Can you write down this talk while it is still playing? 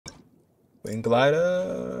Wing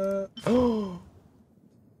glider. Oh,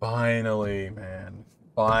 finally, man.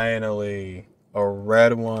 Finally. A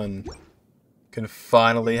red one. Can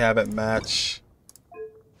finally have it match.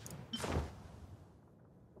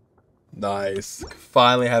 Nice.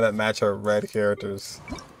 Finally have it match our red characters.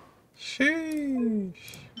 Sheesh.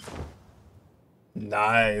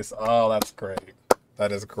 Nice. Oh, that's great.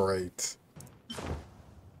 That is great.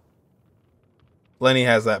 Lyney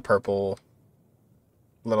has that purple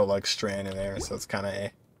little like strand in there, so it's kind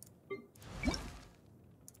of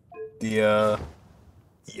Dehya.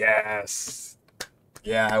 Yes.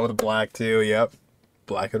 Yeah, with black too. Yep.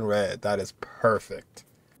 Black and red. That is perfect.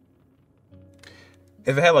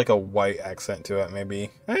 If it had like a white accent to it, maybe.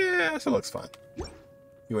 Yeah, it looks fun.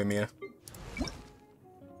 Yoimiya.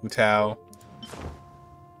 Utao.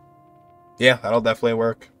 Yeah, that'll definitely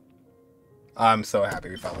work. I'm so happy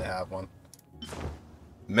we finally have one.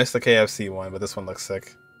 Missed the KFC one, but this one looks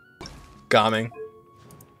sick. Gaming.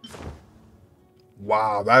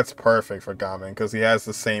 Wow, that's perfect for Gaming because he has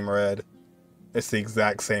the same red. It's the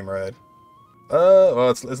exact same red. Well,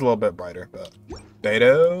 it's a little bit brighter, but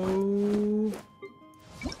Beidou.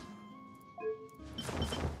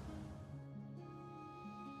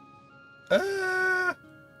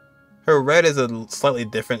 Her red is a slightly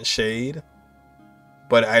different shade,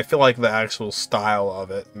 but I feel like the actual style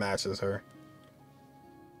of it matches her.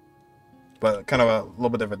 But kind of a little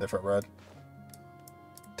bit of a different red.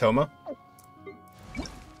 Thoma.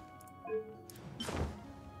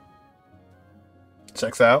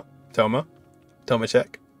 Checks out. Thoma. Thoma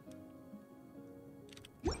check.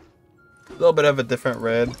 A little bit of a different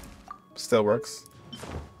red. Still works.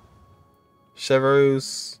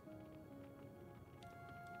 Chevreuse.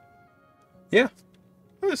 Yeah.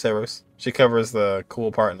 Chevreuse. She covers the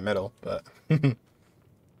cool part in the middle, but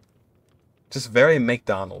just very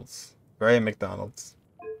McDonald's. Very McDonald's.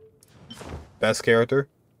 Best character?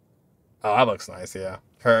 Oh, that looks nice, yeah.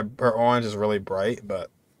 Her orange is really bright,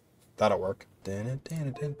 but that'll work.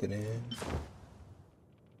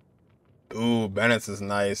 Ooh, Bennett's is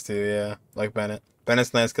nice too, yeah. Like Bennett.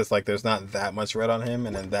 Bennett's nice because like there's not that much red on him,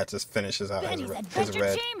 and then that just finishes out his red.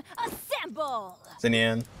 Team, assemble!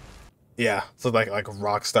 Xinyan. Yeah, so like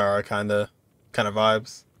Rockstar kinda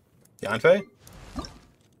vibes. Yanfei?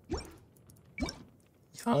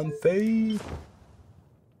 Yanfei.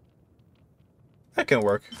 That can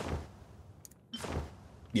work.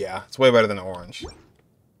 Yeah, it's way better than orange.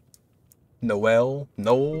 Noelle?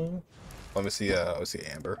 No. Let me see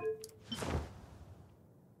Amber.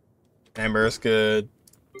 Amber is good.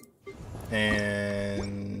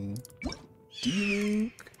 And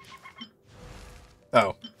Diluc.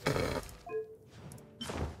 Oh.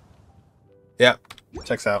 Yep.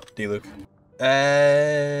 Checks out. Diluc.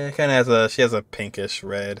 Kinda has she has a pinkish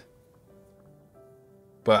red.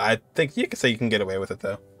 But I think you could say you can get away with it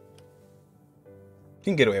though. You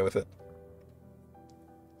can get away with it.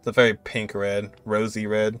 It's a very pink red, rosy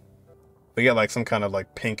red. We get like some kind of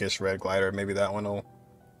like pinkish red glider. Maybe that one will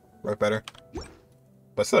work better.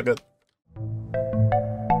 But still good.